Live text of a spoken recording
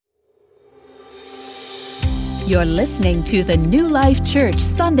You're listening to the New Life Church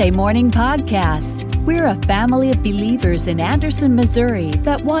Sunday Morning Podcast. We're a family of believers in Anderson, Missouri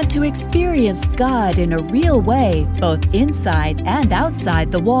that want to experience God in a real way, both inside and outside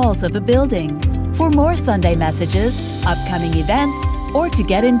the walls of a building. For more Sunday messages, upcoming events, or to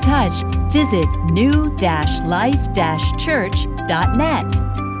get in touch, visit new-life-church.net.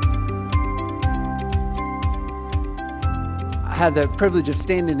 I had the privilege of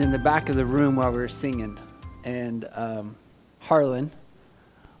standing in the back of the room while we were singing, and Harlan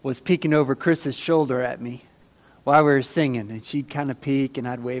was peeking over Chris's shoulder at me while we were singing, and she'd kind of peek, and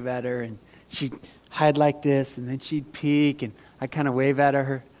I'd wave at her, and she'd hide like this, and then she'd peek, and I'd kind of wave at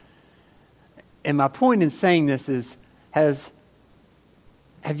her. And my point in saying this is, have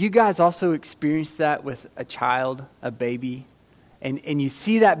you guys also experienced that with a child, a baby, and you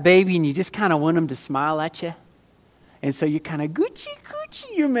see that baby, and you just kind of want them to smile at you? And so you're kind of Gucci,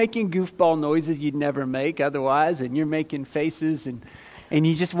 you're making goofball noises you'd never make otherwise, and you're making faces, and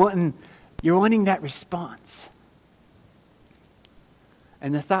you just you're wanting that response.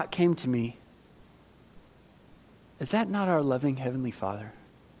 And the thought came to me, is that not our loving Heavenly Father?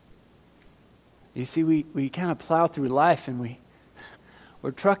 You see, we kind of plow through life, and we're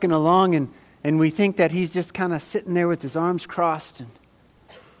trucking along, and we think that He's just kind of sitting there with His arms crossed and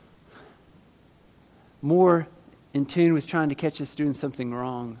more in tune with trying to catch us doing something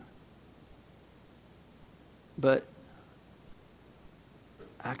wrong. But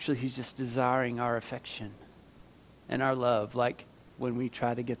actually, He's just desiring our affection and our love, like when we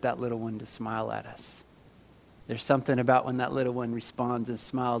try to get that little one to smile at us. There's something about when that little one responds and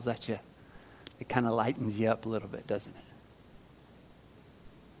smiles at you. It kind of lightens you up a little bit, doesn't it?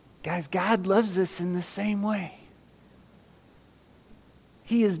 Guys, God loves us in the same way.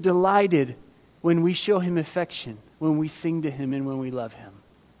 He is delighted when we show Him affection, when we sing to Him, and when we love Him.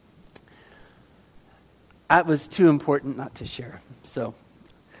 That was too important not to share. So,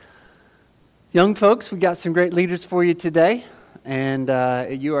 young folks, we got some great leaders for you today, and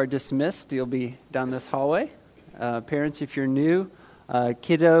you are dismissed. You'll be down this hallway. Parents, if you're new,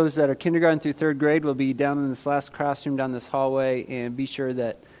 kiddos that are kindergarten through third grade will be down in this last classroom down this hallway, and be sure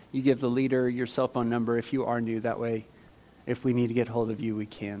that you give the leader your cell phone number if you are new. That way, if we need to get hold of you, we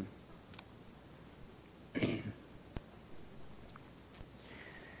can.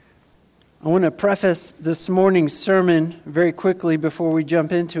 I want to preface this morning's sermon very quickly before we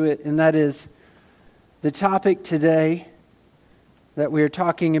jump into it, and that is the topic today that we are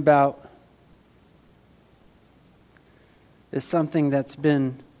talking about is something that's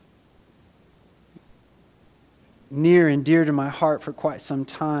been near and dear to my heart for quite some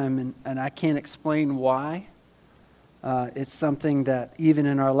time, and I can't explain why. It's something that even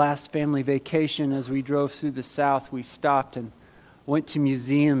in our last family vacation, as we drove through the South, we stopped and went to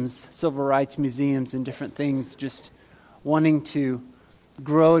museums, civil rights museums and different things, just wanting to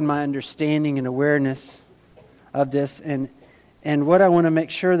grow in my understanding and awareness of this. And what I want to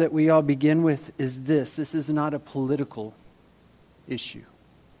make sure that we all begin with is this. This is not a political issue.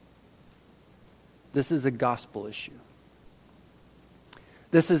 This is a gospel issue.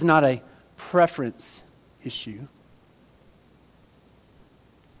 This is not a preference issue.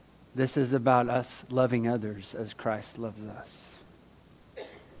 This is about us loving others as Christ loves us.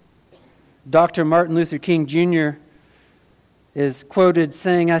 Dr. Martin Luther King Jr. is quoted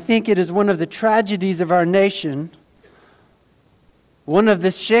saying, "I think it is one of the tragedies of our nation, one of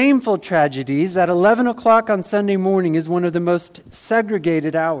the shameful tragedies, that 11 o'clock on Sunday morning is one of the most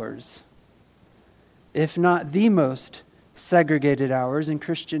segregated hours, if not the most segregated hours in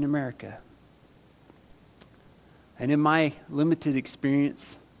Christian America." And in my limited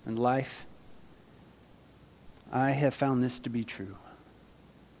experience in life, I have found this to be true.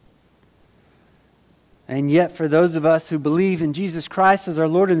 And yet, for those of us who believe in Jesus Christ as our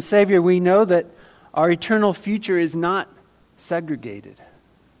Lord and Savior, we know that our eternal future is not segregated.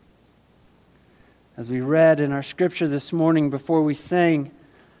 As we read in our scripture this morning before we sang,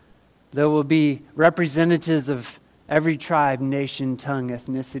 there will be representatives of every tribe, nation, tongue,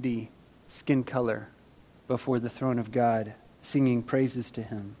 ethnicity, skin color before the throne of God, singing praises to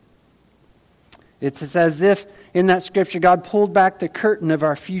Him. It's as if in that scripture God pulled back the curtain of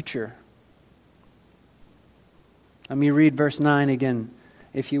our future. Let me read verse 9 again,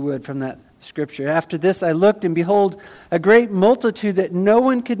 if you would, from that scripture. "After this I looked, and behold, a great multitude that no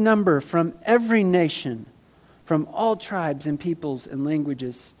one could number, from every nation, from all tribes and peoples and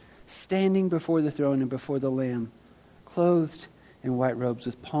languages, standing before the throne and before the Lamb, clothed in white robes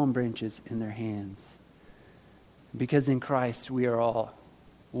with palm branches in their hands." Because in Christ we are all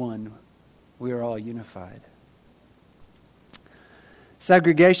one. We are all unified.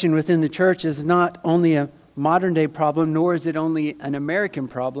 Segregation within the church is not only a modern day problem, nor is it only an American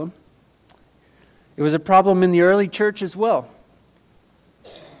problem. It was a problem in the early church as well.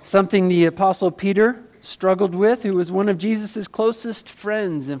 Something the Apostle Peter struggled with, who was one of Jesus' closest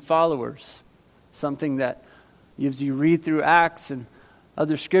friends and followers. Something that, as you read through Acts and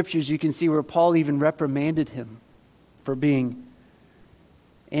other scriptures, you can see where Paul even reprimanded him for being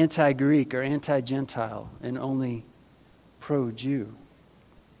anti-Greek or anti-Gentile and only pro-Jew.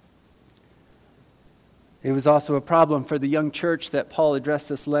 It was also a problem for the young church that Paul addressed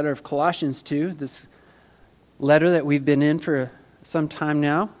this letter of Colossians to, this letter that we've been in for some time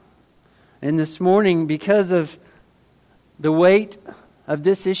now. And this morning, because of the weight of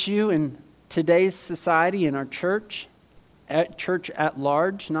this issue in today's society, in our church at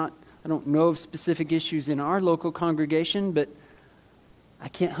large, I don't know of specific issues in our local congregation, but I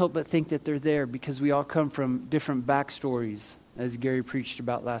can't help but think that they're there because we all come from different backstories, as Gary preached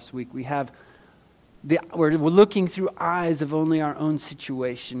about last week. We're looking through eyes of only our own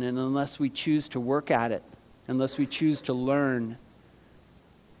situation, and unless we choose to work at it, unless we choose to learn,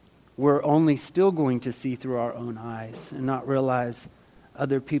 we're only still going to see through our own eyes and not realize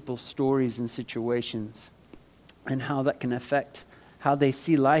other people's stories and situations and how that can affect how they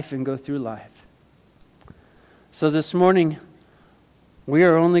see life and go through life. So this morning, we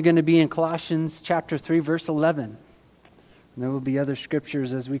are only going to be in Colossians chapter 3, verse 11. And there will be other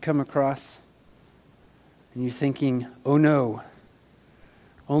scriptures as we come across. And you're thinking, oh no,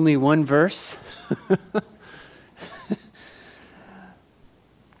 only one verse?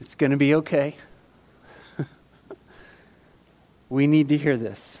 It's going to be okay. We need to hear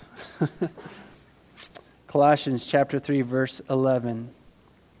this. Colossians chapter 3, verse 11.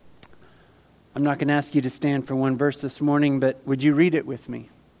 I'm not going to ask you to stand for one verse this morning, but would you read it with me?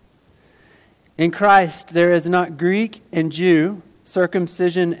 In Christ there is not Greek and Jew,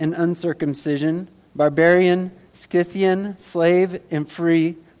 circumcision and uncircumcision, barbarian, Scythian, slave and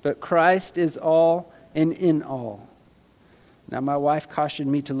free, but Christ is all and in all. Now, my wife cautioned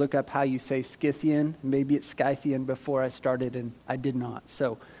me to look up how you say Scythian. Maybe it's Scythian before I started, and I did not.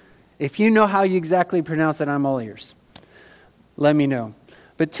 So, if you know how you exactly pronounce it, I'm all ears. Let me know.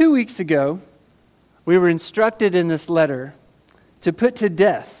 But 2 weeks ago, we were instructed in this letter to put to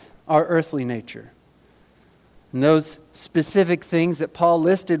death our earthly nature. And those specific things that Paul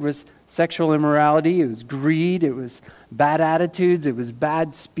listed was sexual immorality, it was greed, it was bad attitudes, it was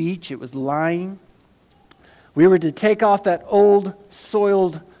bad speech, it was lying. We were to take off that old,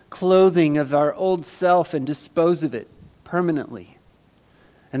 soiled clothing of our old self and dispose of it permanently.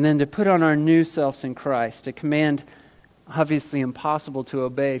 And then to put on our new selves in Christ, a command obviously impossible to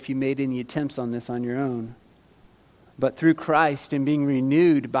obey if you made any attempts on this on your own. But through Christ and being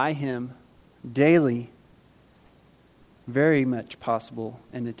renewed by Him daily, very much possible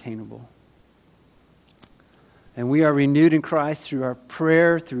and attainable. And we are renewed in Christ through our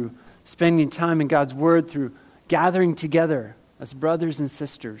prayer, through spending time in God's Word, through gathering together as brothers and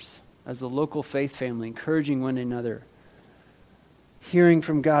sisters, as a local faith family, encouraging one another, hearing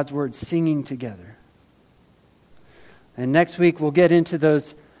from God's Word, singing together. And next week we'll get into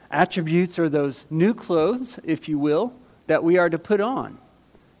those attributes or those new clothes, if you will, that we are to put on.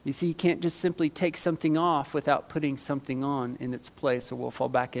 You see, you can't just simply take something off without putting something on in its place, or we'll fall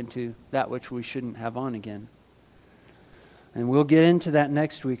back into that which we shouldn't have on again. And we'll get into that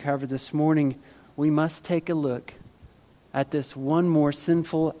next week. However, this morning, we must take a look at this one more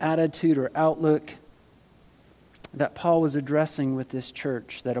sinful attitude or outlook that Paul was addressing with this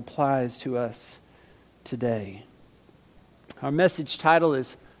church that applies to us today. Our message title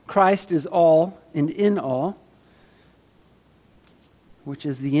is Christ is all and in all, which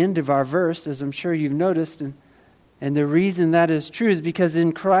is the end of our verse, as I'm sure you've noticed. And the reason that is true is because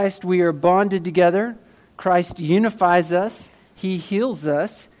in Christ we are bonded together. Christ unifies us. He heals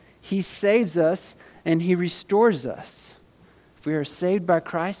us. He saves us. And He restores us. If we are saved by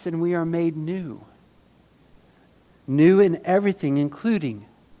Christ, then we are made new. New in everything, including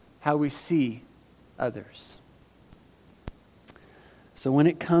how we see others. So when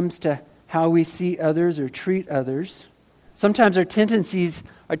it comes to how we see others or treat others, sometimes our tendencies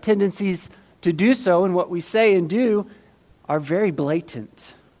to do so and what we say and do are very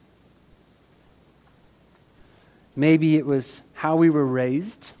blatant. Maybe it was how we were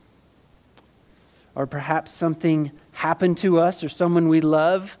raised, or perhaps something happened to us or someone we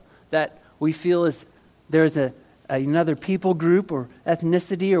love that we feel is there's another people group or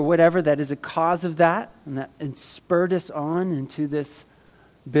ethnicity or whatever that is a cause of that, and that spurred us on into this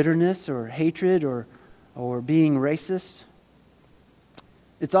bitterness or hatred or being racist.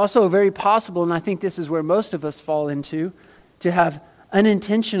 It's also very possible, and I think this is where most of us fall into, to have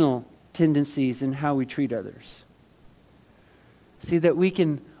unintentional tendencies in how we treat others. See, that we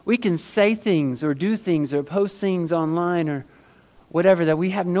can say things or do things or post things online or whatever, that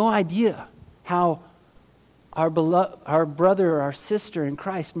we have no idea how our brother or our sister in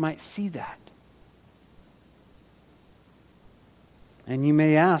Christ might see that. And you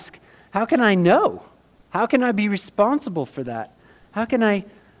may ask, how can I know? How can I be responsible for that? How can I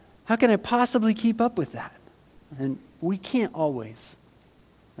possibly keep up with that? And we can't always.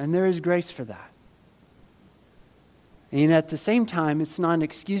 And there is grace for that. And at the same time, it's not an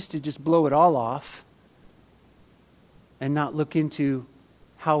excuse to just blow it all off and not look into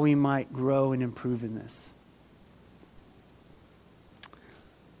how we might grow and improve in this.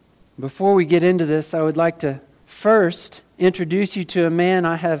 Before we get into this, I would like to first introduce you to a man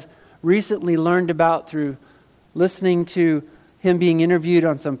I have recently learned about through listening to him being interviewed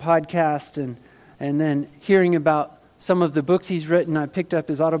on some podcast and then hearing about some of the books he's written. I picked up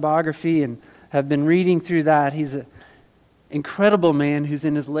his autobiography and have been reading through that. He's an incredible man who's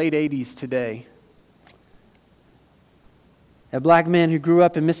in his late 80s today. A black man who grew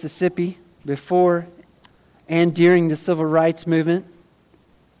up in Mississippi before and during the Civil Rights Movement.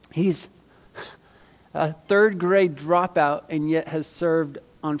 He's a third grade dropout and yet has served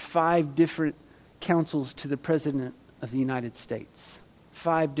on 5 different councils to the President of the United States.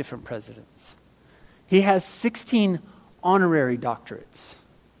 5 different presidents. He has 16 honorary doctorates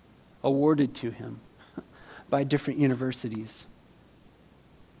awarded to him by different universities.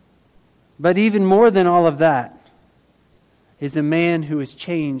 But even more than all of that is a man who is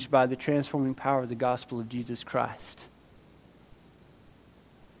changed by the transforming power of the gospel of Jesus Christ.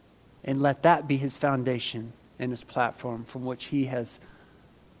 And let that be his foundation and his platform from which he has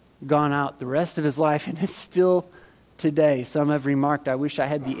gone out the rest of his life and is still today. Some have remarked, I wish I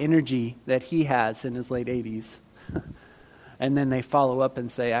had the energy that he has in his late 80s. And then they follow up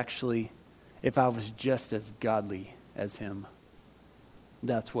and say, actually, if I was just as godly as him,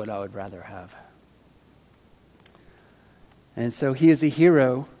 that's what I would rather have. And so he is a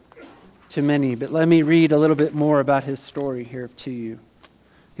hero to many. But let me read a little bit more about his story here to you.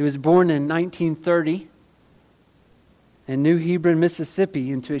 He was born in 1930 in New Hebron,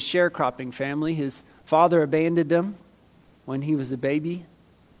 Mississippi, into a sharecropping family. His father abandoned him when he was a baby,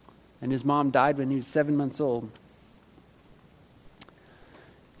 and his mom died when he was 7 months old.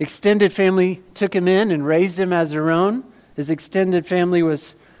 Extended family took him in and raised him as their own. His extended family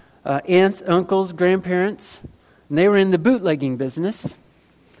was aunts, uncles, grandparents, and they were in the bootlegging business.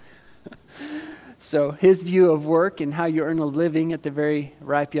 So his view of work and how you earn a living at the very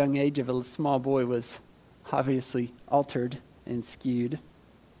ripe young age of a small boy was obviously altered and skewed.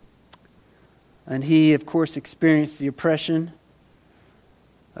 And he, of course, experienced the oppression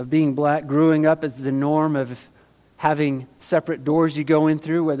of being black, growing up as the norm of having separate doors you go in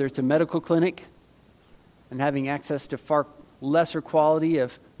through, whether it's a medical clinic, and having access to far lesser quality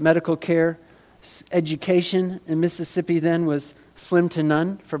of medical care. Education in Mississippi then was slim to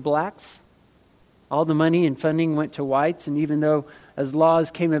none for blacks. All the money and funding went to whites, and even though as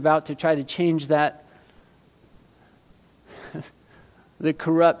laws came about to try to change that, the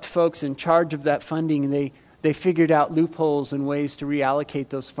corrupt folks in charge of that funding, they figured out loopholes and ways to reallocate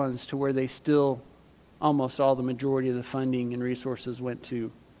those funds to where they still, almost all the majority of the funding and resources went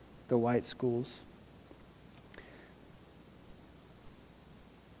to the white schools.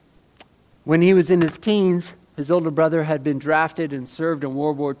 When he was in his teens, his older brother had been drafted and served in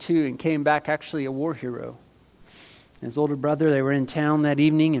World War II and came back actually a war hero. His older brother, they were in town that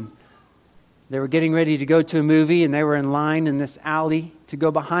evening and they were getting ready to go to a movie, and they were in line in this alley to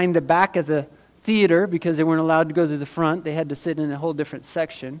go behind the back of the theater because they weren't allowed to go to the front. They had to sit in a whole different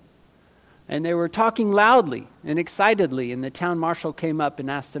section. And they were talking loudly and excitedly, and the town marshal came up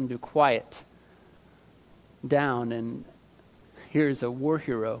and asked them to quiet down. And here's a war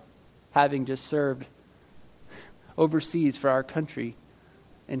hero having just served overseas for our country,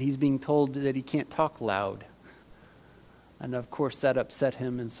 and he's being told that he can't talk loud. And of course that upset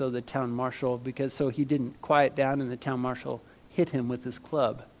him, and so the town marshal, so he didn't quiet down, and the town marshal hit him with his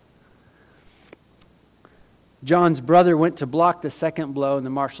club. John's brother went to block the second blow, and the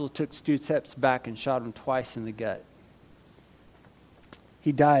marshal took 2 steps back and shot him twice in the gut.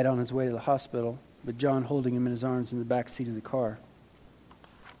 He died on his way to the hospital, but John holding him in his arms in the back seat of the car.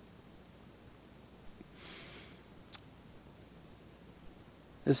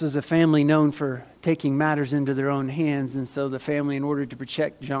 This was a family known for taking matters into their own hands, and so the family, in order to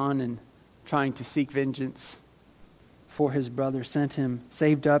protect John and trying to seek vengeance for his brother, sent him,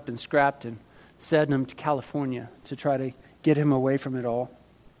 saved up and scrapped, and sent him to California to try to get him away from it all.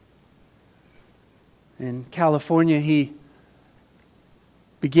 In California, he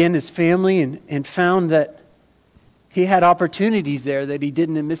began his family and found that he had opportunities there that he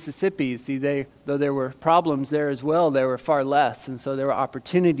didn't in Mississippi. See, though there were problems there as well, there were far less. And so there were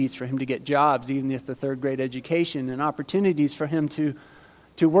opportunities for him to get jobs, even with the third grade education, and opportunities for him to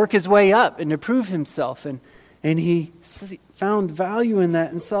work his way up and to prove himself. And he found value in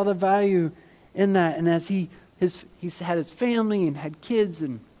that and saw the value in that. And as he's had his family and had kids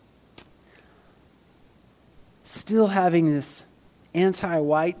and still having this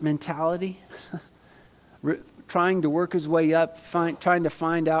anti-white mentality, trying to work his way up, trying to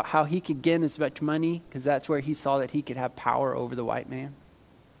find out how he could gain as much money, because that's where he saw that he could have power over the white man.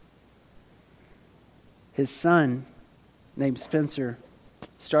 His son, named Spencer,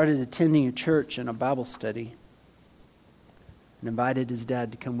 started attending a church and a Bible study and invited his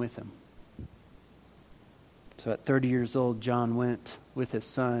dad to come with him. So at 30 years old, John went with his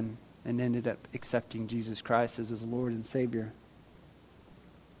son and ended up accepting Jesus Christ as his Lord and Savior.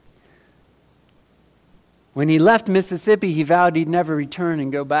 When he left Mississippi, he vowed he'd never return and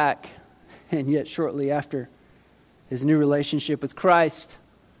go back. And yet shortly after his new relationship with Christ,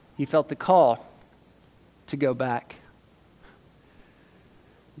 he felt the call to go back.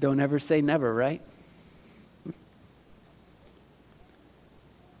 Don't ever say never, right?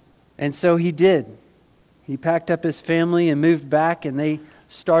 And so he did. He packed up his family and moved back, and they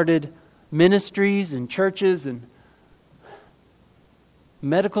started ministries and churches and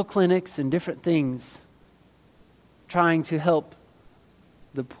medical clinics and different things, trying to help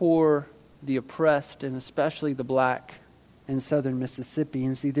the poor, the oppressed, and especially the black in southern Mississippi.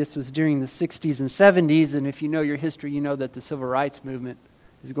 And see, this was during the 60s and 70s, and if you know your history, you know that the civil rights movement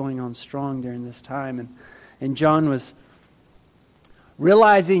is going on strong during this time. And John was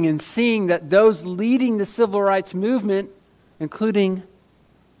realizing and seeing that those leading the civil rights movement, including,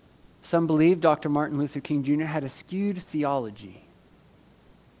 some believe, Dr. Martin Luther King Jr., had a skewed theology.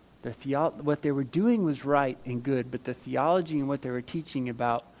 What they were doing was right and good, but the theology and what they were teaching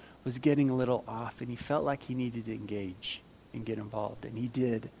about was getting a little off, and he felt like he needed to engage and get involved, and he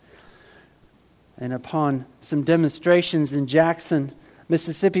did. And upon some demonstrations in Jackson,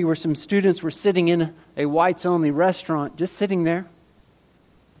 Mississippi, where some students were sitting in a whites-only restaurant, just sitting there,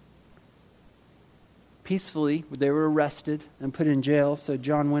 peacefully, they were arrested and put in jail, so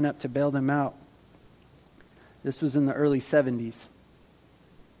John went up to bail them out. This was in the early 70s.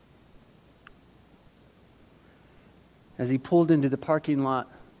 As he pulled into the parking lot,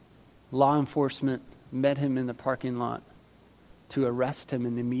 law enforcement met him in the parking lot to arrest him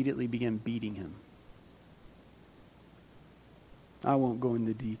and immediately began beating him. I won't go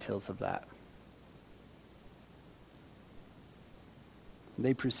into details of that.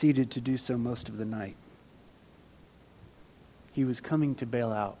 They proceeded to do so most of the night. He was coming to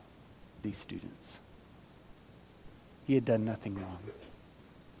bail out these students. He had done nothing wrong.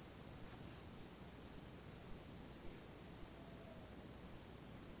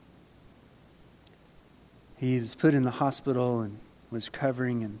 He was put in the hospital and was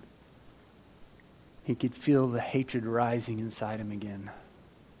recovering, and he could feel the hatred rising inside him again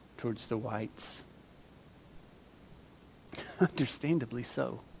towards the whites. Understandably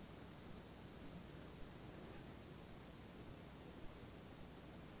so.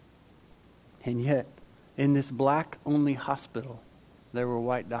 And yet, in this black-only hospital, there were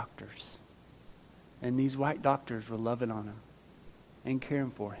white doctors. And these white doctors were loving on him and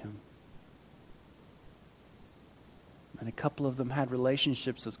caring for him. And a couple of them had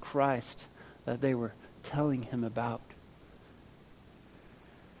relationships with Christ that they were telling him about.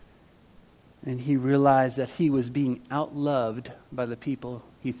 And he realized that he was being outloved by the people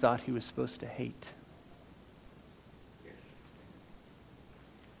he thought he was supposed to hate.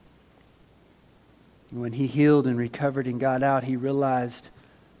 When he healed and recovered and got out, he realized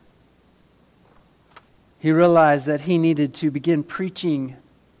that he needed to begin preaching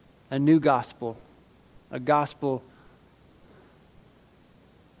a new gospel, a gospel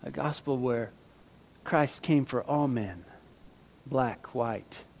where Christ came for all men, black,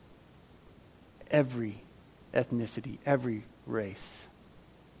 white, every ethnicity, every race.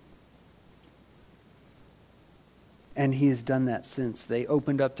 And he has done that since. They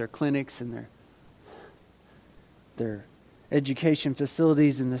opened up their clinics and their education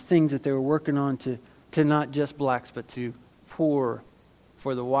facilities and the things that they were working on to not just blacks, but to poor,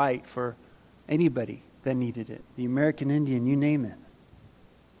 for the white, for anybody that needed it. The American Indian, you name it.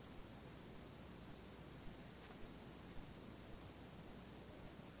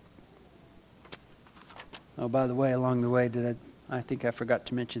 Oh, by the way, along the way, I think I forgot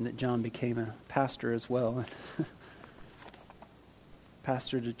to mention that John became a pastor as well.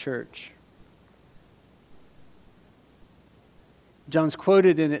 Pastored a church. John's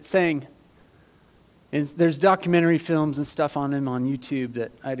quoted in it saying, and there's documentary films and stuff on him on YouTube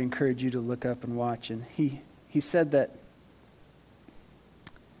that I'd encourage you to look up and watch. And he said that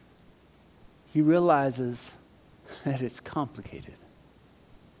he realizes that it's complicated.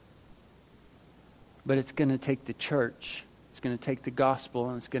 But it's going to take the church, it's going to take the gospel,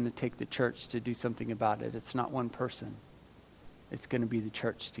 and it's going to take the church to do something about it. It's not one person. It's going to be the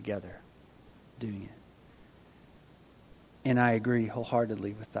church together doing it. And I agree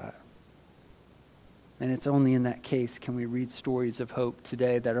wholeheartedly with that. And it's only in that case can we read stories of hope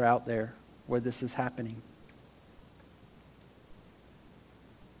today that are out there where this is happening.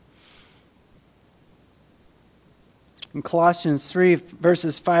 In Colossians 3,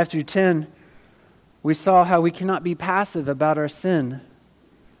 verses 5 through 10, we saw how we cannot be passive about our sin.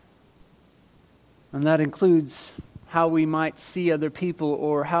 And that includes how we might see other people,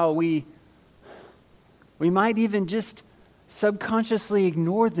 or how we might even just subconsciously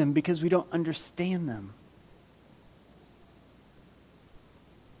ignore them because we don't understand them.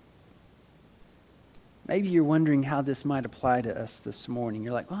 Maybe you're wondering how this might apply to us this morning.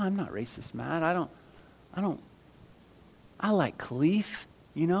 You're like, well, I'm not racist, Matt. I like Khalif.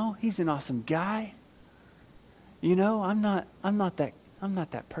 He's an awesome guy. I'm not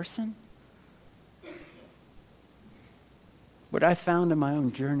that person. What I found in my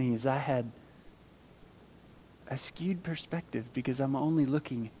own journey is I had a skewed perspective because I'm only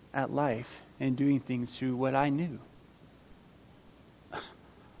looking at life and doing things through what I knew.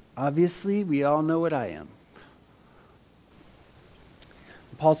 Obviously, we all know what I am.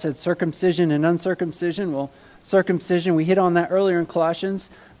 Paul said circumcision and uncircumcision. Well, circumcision, we hit on that earlier in Colossians,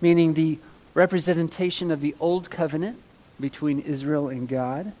 meaning the representation of the old covenant between Israel and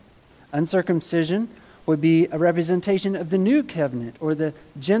God. Uncircumcision would be a representation of the new covenant, or the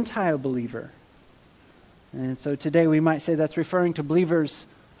Gentile believer. And so today we might say that's referring to believers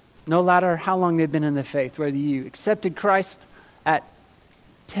no matter how long they've been in the faith, whether you accepted Christ at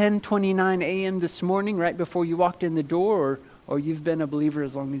 10:29 a.m. this morning, right before you walked in the door, or you've been a believer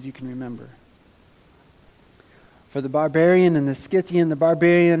as long as you can remember. For the barbarian and the Scythian,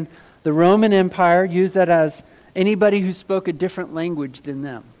 the Roman Empire used that as anybody who spoke a different language than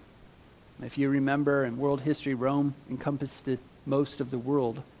them. If you remember, in world history, Rome encompassed most of the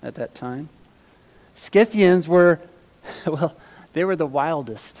world at that time. Scythians were, they were the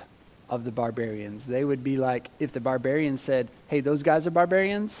wildest of the barbarians. They would be like, if the barbarians said, hey, those guys are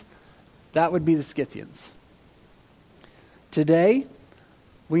barbarians, that would be the Scythians. Today,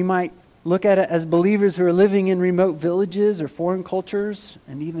 we might look at it as believers who are living in remote villages or foreign cultures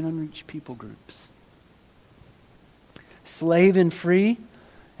and even unreached people groups. Slave and free,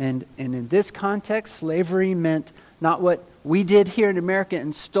 and in this context, slavery meant not what we did here in America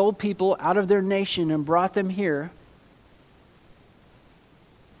and stole people out of their nation and brought them here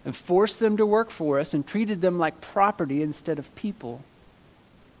and forced them to work for us and treated them like property instead of people.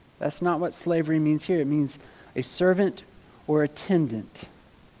 That's not what slavery means here. It means a servant or attendant.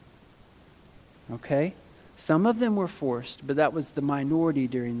 Okay? Some of them were forced, but that was the minority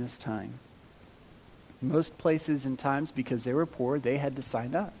during this time. Most places and times, because they were poor, they had to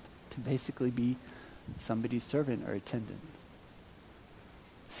sign up to basically be somebody's servant or attendant.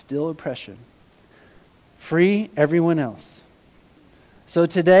 Still oppression. Free everyone else. So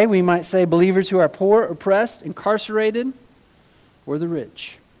today we might say believers who are poor, oppressed, incarcerated, or the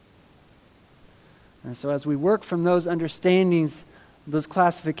rich. And so as we work from those understandings, those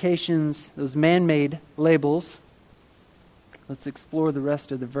classifications, those man-made labels, let's explore the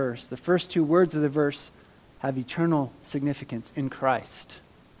rest of the verse. The first two words of the verse have eternal significance in Christ.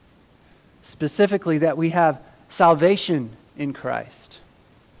 Specifically, that we have salvation in Christ.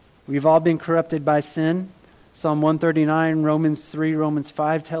 We've all been corrupted by sin. Psalm 139, Romans 3, Romans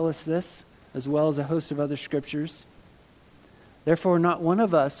 5 tell us this, as well as a host of other scriptures. Therefore, not one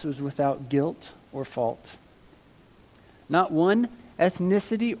of us was without guilt or fault. Not one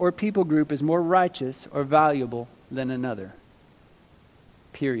ethnicity or people group is more righteous or valuable than another.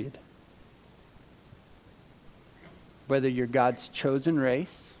 Period. Whether you're God's chosen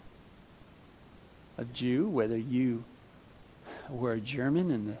race, a Jew, whether you were a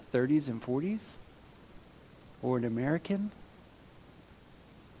German in the 30s and 40s, or an American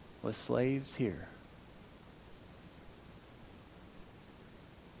with slaves here.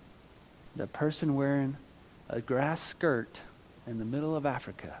 The person wearing a grass skirt in the middle of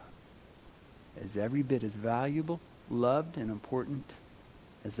Africa is every bit as valuable, loved, and important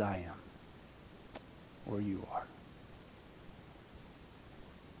as I am, or you are.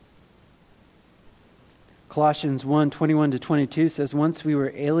 Colossians 1:21-22 says, once we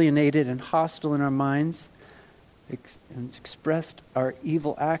were alienated and hostile in our minds and expressed our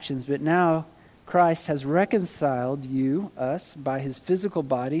evil actions, but now Christ has reconciled us, by his physical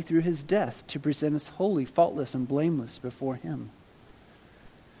body through his death to present us holy, faultless, and blameless before him.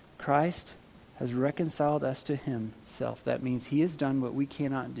 Christ has reconciled us to himself. That means he has done what we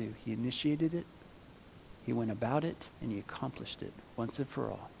cannot do. He initiated it, he went about it, and he accomplished it once and for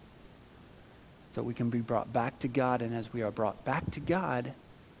all. So we can be brought back to God, and as we are brought back to God,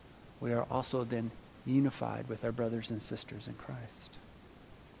 we are also then unified with our brothers and sisters in Christ.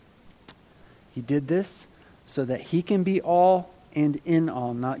 He did this so that he can be all and in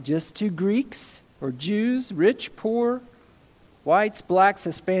all, not just to Greeks or Jews, rich, poor, whites, blacks,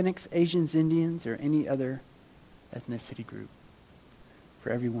 Hispanics, Asians, Indians, or any other ethnicity group. For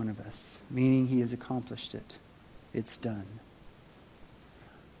every one of us, meaning he has accomplished it. It's done.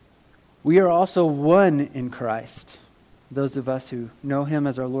 We are also one in Christ. Those of us who know him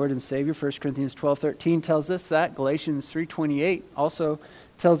as our Lord and Savior, 1 Corinthians 12:13 tells us that. Galatians 3:28 also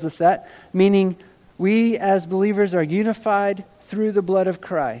tells us that, meaning we as believers are unified through the blood of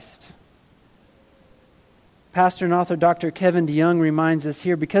Christ. Pastor and author Dr. Kevin DeYoung reminds us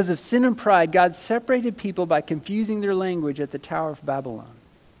here, because of sin and pride, God separated people by confusing their language at the Tower of Babylon.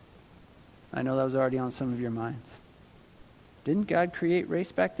 I know that was already on some of your minds. Didn't God create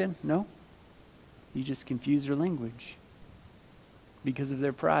race back then? No. He just confused their language because of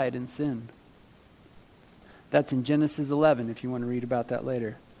their pride and sin. That's in Genesis 11, if you want to read about that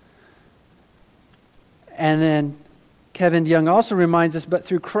later. And then Kevin DeYoung also reminds us, but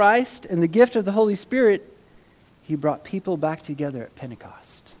through Christ and the gift of the Holy Spirit, he brought people back together at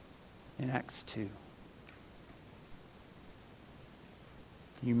Pentecost in Acts 2.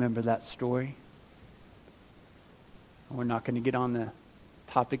 You remember that story? We're not going to get on the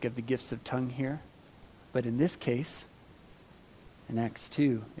topic of the gifts of tongue here, but in this case, in Acts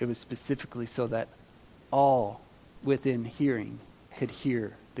 2, it was specifically so that all within hearing could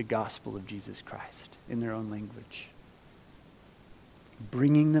hear the gospel of Jesus Christ in their own language.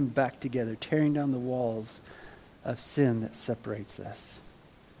 Bringing them back together, tearing down the walls of sin that separates us.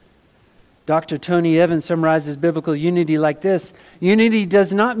 Dr. Tony Evans summarizes biblical unity like this: unity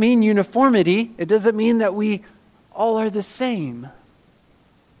does not mean uniformity. It doesn't mean that we all are the same.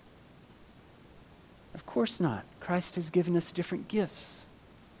 Of course not. Christ has given us different gifts.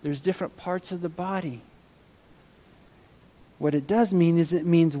 There's different parts of the body. What it does mean is it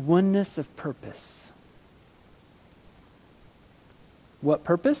means oneness of purpose. What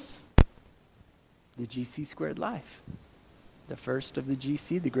purpose? The GC squared life. The first of the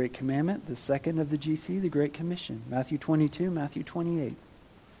GC, the Great Commandment. The second of the GC, the Great Commission. Matthew 22, Matthew 28.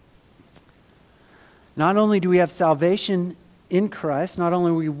 Not only do we have salvation in Christ, not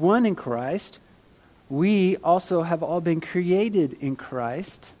only are we one in Christ, we also have all been created in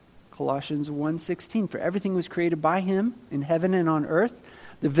Christ. Colossians 1:16, for everything was created by him in heaven and on earth,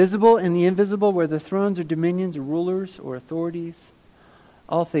 the visible and the invisible, whether thrones or dominions or rulers or authorities.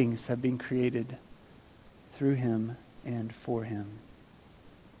 All things have been created through him and for him.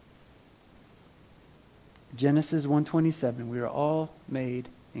 Genesis 1:27, we are all made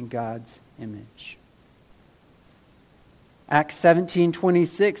in God's image. Acts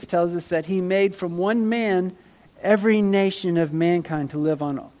 17:26 tells us that he made from one man every nation of mankind to live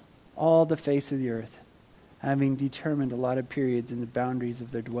on all the face of the earth, having determined allotted periods in the boundaries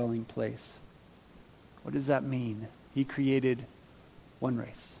of their dwelling place. What does that mean? He created one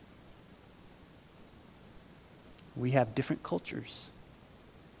race. We have different cultures.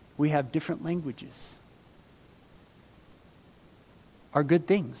 We have different languages. Are good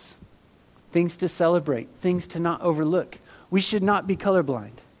things. Things to celebrate. Things to not overlook. We should not be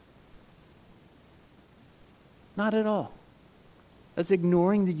colorblind. Not at all. That's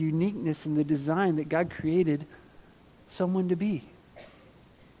ignoring the uniqueness and the design that God created someone to be.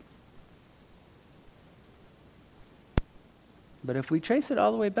 But if we trace it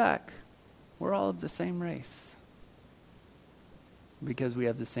all the way back, we're all of the same race. Because we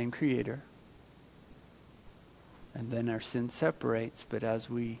have the same Creator. And then our sin separates, but as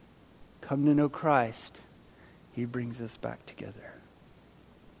we come to know Christ, he brings us back together.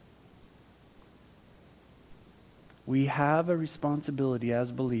 We have a responsibility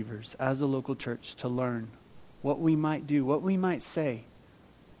as believers, as a local church, to learn what we might do, what we might say,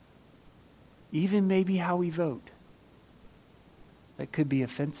 even maybe how we vote, that could be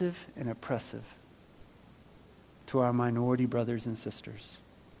offensive and oppressive to our minority brothers and sisters.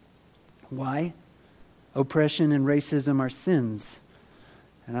 Why? Oppression and racism are sins.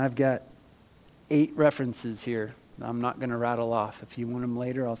 And I've got 8 references here. I'm not going to rattle off. If you want them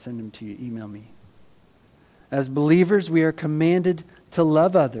later, I'll send them to you. Email me. As believers, we are commanded to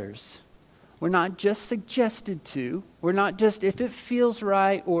love others. We're not just suggested to. We're not just if it feels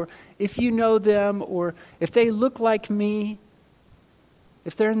right, or if you know them, or if they look like me,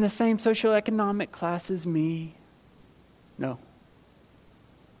 if they're in the same socioeconomic class as me. No.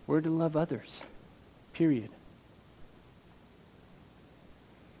 We're to love others. Period.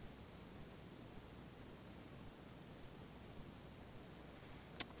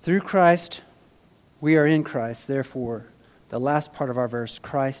 Through Christ, we are in Christ. Therefore, the last part of our verse,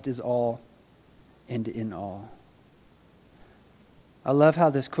 Christ is all and in all. I love how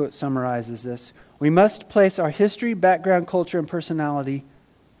this quote summarizes this. We must place our history, background, culture, and personality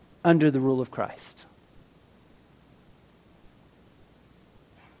under the rule of Christ.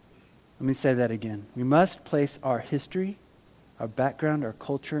 Let me say that again. We must place our history, our background, our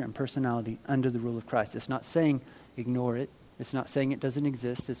culture, and personality under the rule of Christ. It's not saying ignore it. It's not saying it doesn't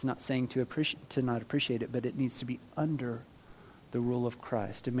exist. It's not saying to not appreciate it, but it needs to be under the rule of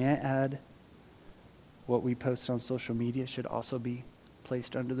Christ. And may I add, what we post on social media should also be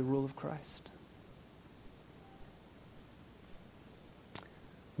placed under the rule of Christ.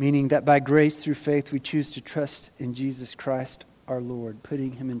 Meaning that by grace through faith we choose to trust in Jesus Christ our Lord,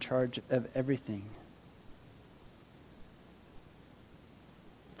 putting him in charge of everything.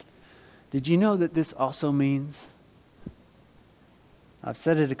 Did you know that this also means, I've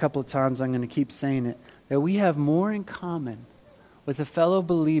said it a couple of times, I'm going to keep saying it, that we have more in common with a fellow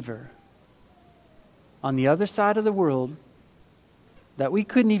believer on the other side of the world that we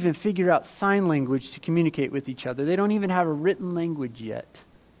couldn't even figure out sign language to communicate with each other. They don't even have a written language yet.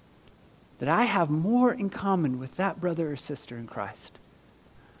 That I have more in common with that brother or sister in Christ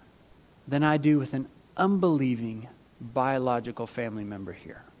than I do with an unbelieving biological family member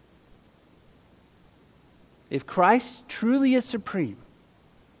here. If Christ truly is supreme,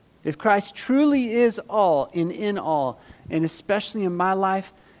 if Christ truly is all and in all, and especially in my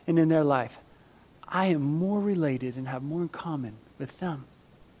life and in their life, I am more related and have more in common with them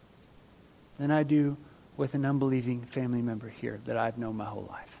than I do with an unbelieving family member here that I've known my whole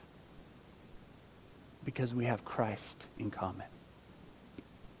life. Because we have Christ in common.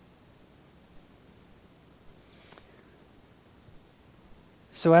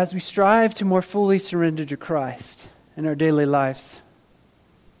 So as we strive to more fully surrender to Christ in our daily lives,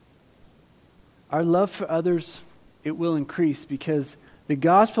 our love for others, it will increase because the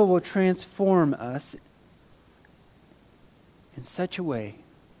gospel will transform us in such a way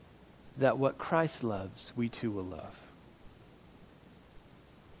that what Christ loves, we too will love.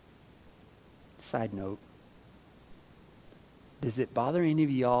 Side note, does it bother any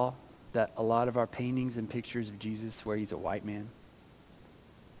of y'all that a lot of our paintings and pictures of Jesus where he's a white man?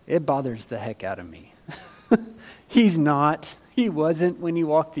 It bothers the heck out of me. He's not. He wasn't when he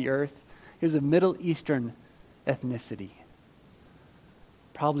walked the earth. He was a Middle Eastern ethnicity.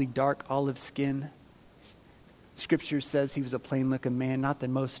 Probably dark olive skin. Scripture says he was a plain-looking man, not the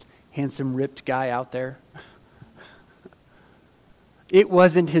most handsome, ripped guy out there. It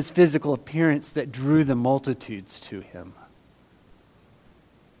wasn't his physical appearance that drew the multitudes to him.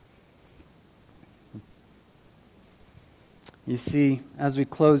 You see, as we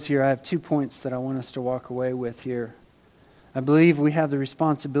close here, I have 2 points that I want us to walk away with here. I believe we have the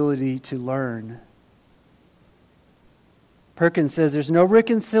responsibility to learn. Perkins says, there's no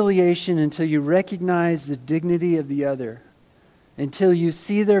reconciliation until you recognize the dignity of the other, until you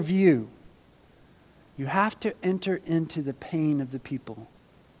see their view. You have to enter into the pain of the people.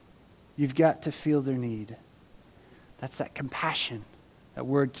 You've got to feel their need. That's that compassion. That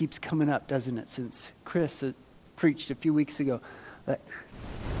word keeps coming up, doesn't it? Since Chris preached a few weeks ago. That,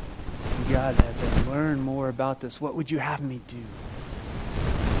 God, as I learn more about this, what would you have me do?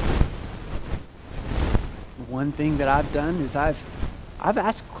 One thing that I've done is I've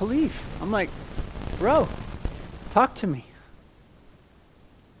asked Khalif. I'm like, bro, talk to me.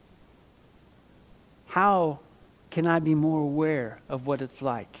 How can I be more aware of what it's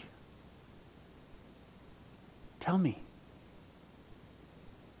like? Tell me.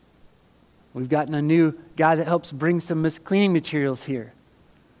 We've gotten a new guy that helps bring some cleaning materials here.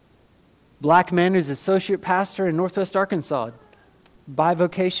 Black man who's associate pastor in Northwest Arkansas,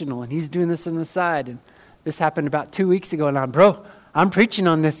 bivocational, and he's doing this on the side. And this happened about 2 weeks ago, and I'm preaching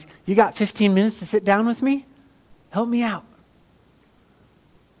on this. You got 15 minutes to sit down with me? Help me out.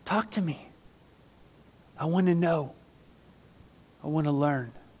 Talk to me. I want to know. I want to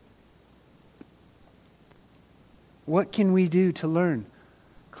learn. What can we do to learn?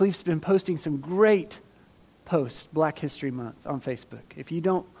 Cleve's been posting some great posts, Black History Month, on Facebook. If you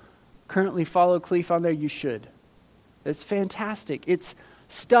don't currently follow Cleve on there, you should. It's fantastic. It's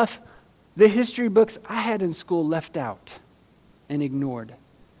stuff, the history books I had in school left out and ignored.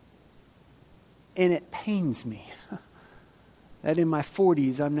 And it pains me that in my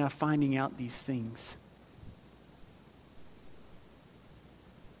 40s, I'm now finding out these things.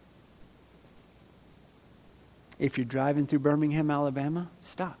 If you're driving through Birmingham, Alabama,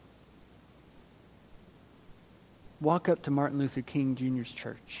 stop. Walk up to Martin Luther King Jr.'s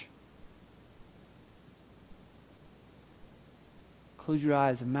church. Close your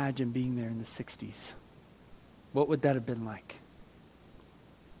eyes, imagine being there in the 60s. What would that have been like?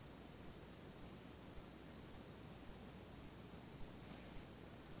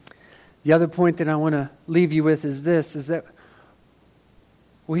 The other point that I want to leave you with is this, is that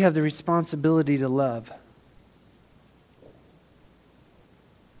we have the responsibility to love.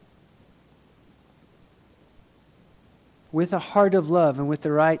 With a heart of love and with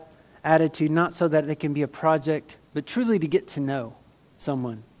the right attitude, not so that it can be a project, but truly to get to know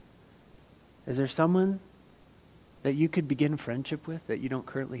someone. Is there someone that you could begin a friendship with that you don't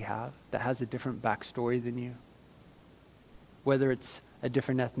currently have, that has a different backstory than you? Whether it's a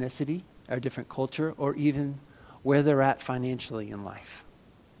different ethnicity, or a different culture, or even where they're at financially in life.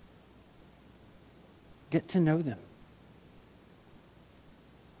 Get to know them.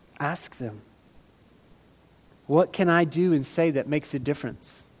 Ask them, what can I do and say that makes a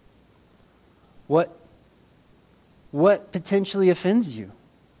difference? What potentially offends you?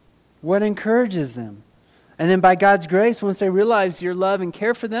 What encourages them? And then by God's grace, once they realize your love and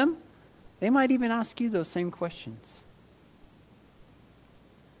care for them, they might even ask you those same questions.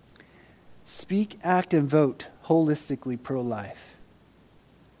 Speak, act, and vote holistically pro-life.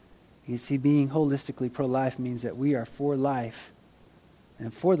 You see, being holistically pro-life means that we are for life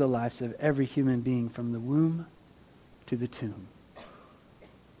and for the lives of every human being from the womb to the tomb.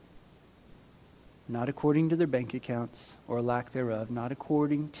 Not according to their bank accounts or lack thereof, not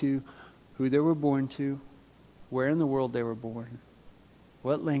according to who they were born to, where in the world they were born,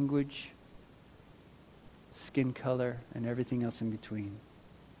 what language, skin color, and everything else in between.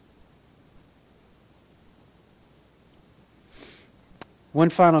 One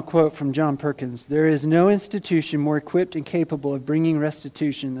final quote from John Perkins. There is no institution more equipped and capable of bringing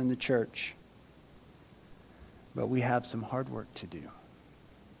restitution than the church. But we have some hard work to do.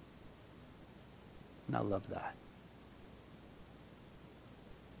 And I love that.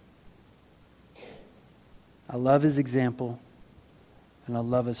 I love his example, and I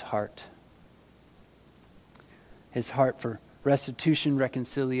love his heart. His heart for restitution,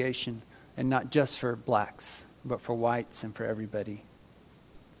 reconciliation, and not just for blacks, but for whites and for everybody.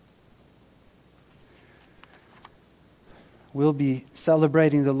 We'll be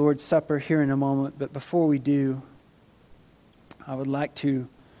celebrating the Lord's Supper here in a moment, but before we do, I would like to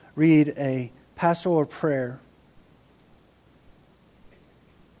read a pastoral prayer.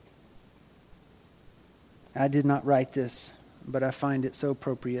 I did not write this, but I find it so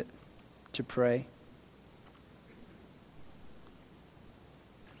appropriate to pray.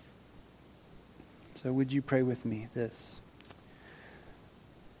 So would you pray with me this?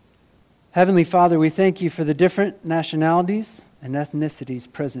 Heavenly Father, we thank you for the different nationalities and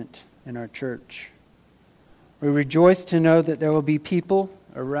ethnicities present in our church. We rejoice to know that there will be people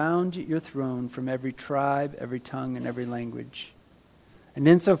around your throne from every tribe, every tongue, and every language. And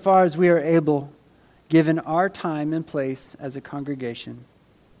insofar as we are able, given our time and place as a congregation,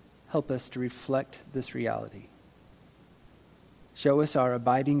 help us to reflect this reality. Show us our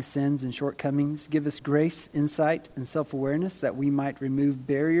abiding sins and shortcomings. Give us grace, insight, and self-awareness that we might remove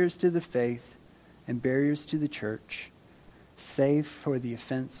barriers to the faith and barriers to the church, save for the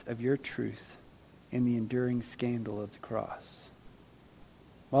offense of your truth in the enduring scandal of the cross.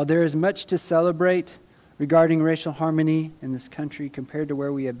 While there is much to celebrate regarding racial harmony in this country compared to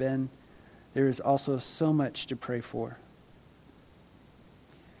where we have been, there is also so much to pray for.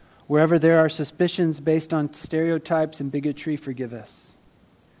 Wherever there are suspicions based on stereotypes and bigotry, forgive us.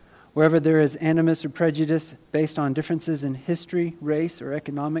 Wherever there is animus or prejudice based on differences in history, race, or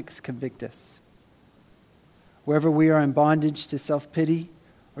economics, convict us. Wherever we are in bondage to self-pity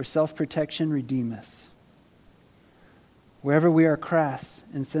or self-protection, redeem us. Wherever we are crass,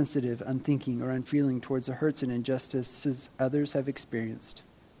 insensitive, unthinking, or unfeeling towards the hurts and injustices others have experienced,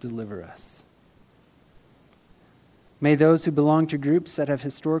 deliver us. May those who belong to groups that have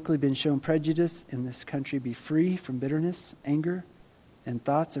historically been shown prejudice in this country be free from bitterness, anger, and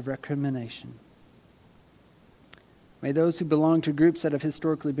thoughts of recrimination. May those who belong to groups that have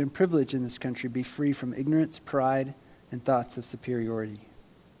historically been privileged in this country be free from ignorance, pride, and thoughts of superiority.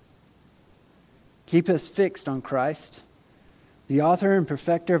 Keep us fixed on Christ, the author and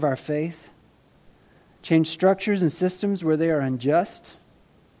perfecter of our faith. Change structures and systems where they are unjust.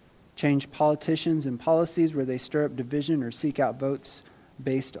 Change politicians and policies where they stir up division or seek out votes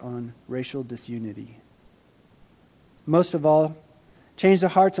based on racial disunity. Most of all, change the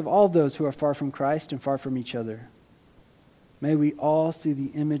hearts of all those who are far from Christ and far from each other. May we all see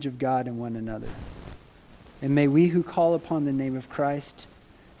the image of God in one another. And may we who call upon the name of Christ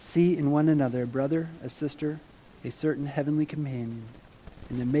see in one another a brother, a sister, a certain heavenly companion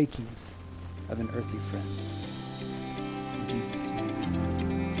in the makings of an earthly friend.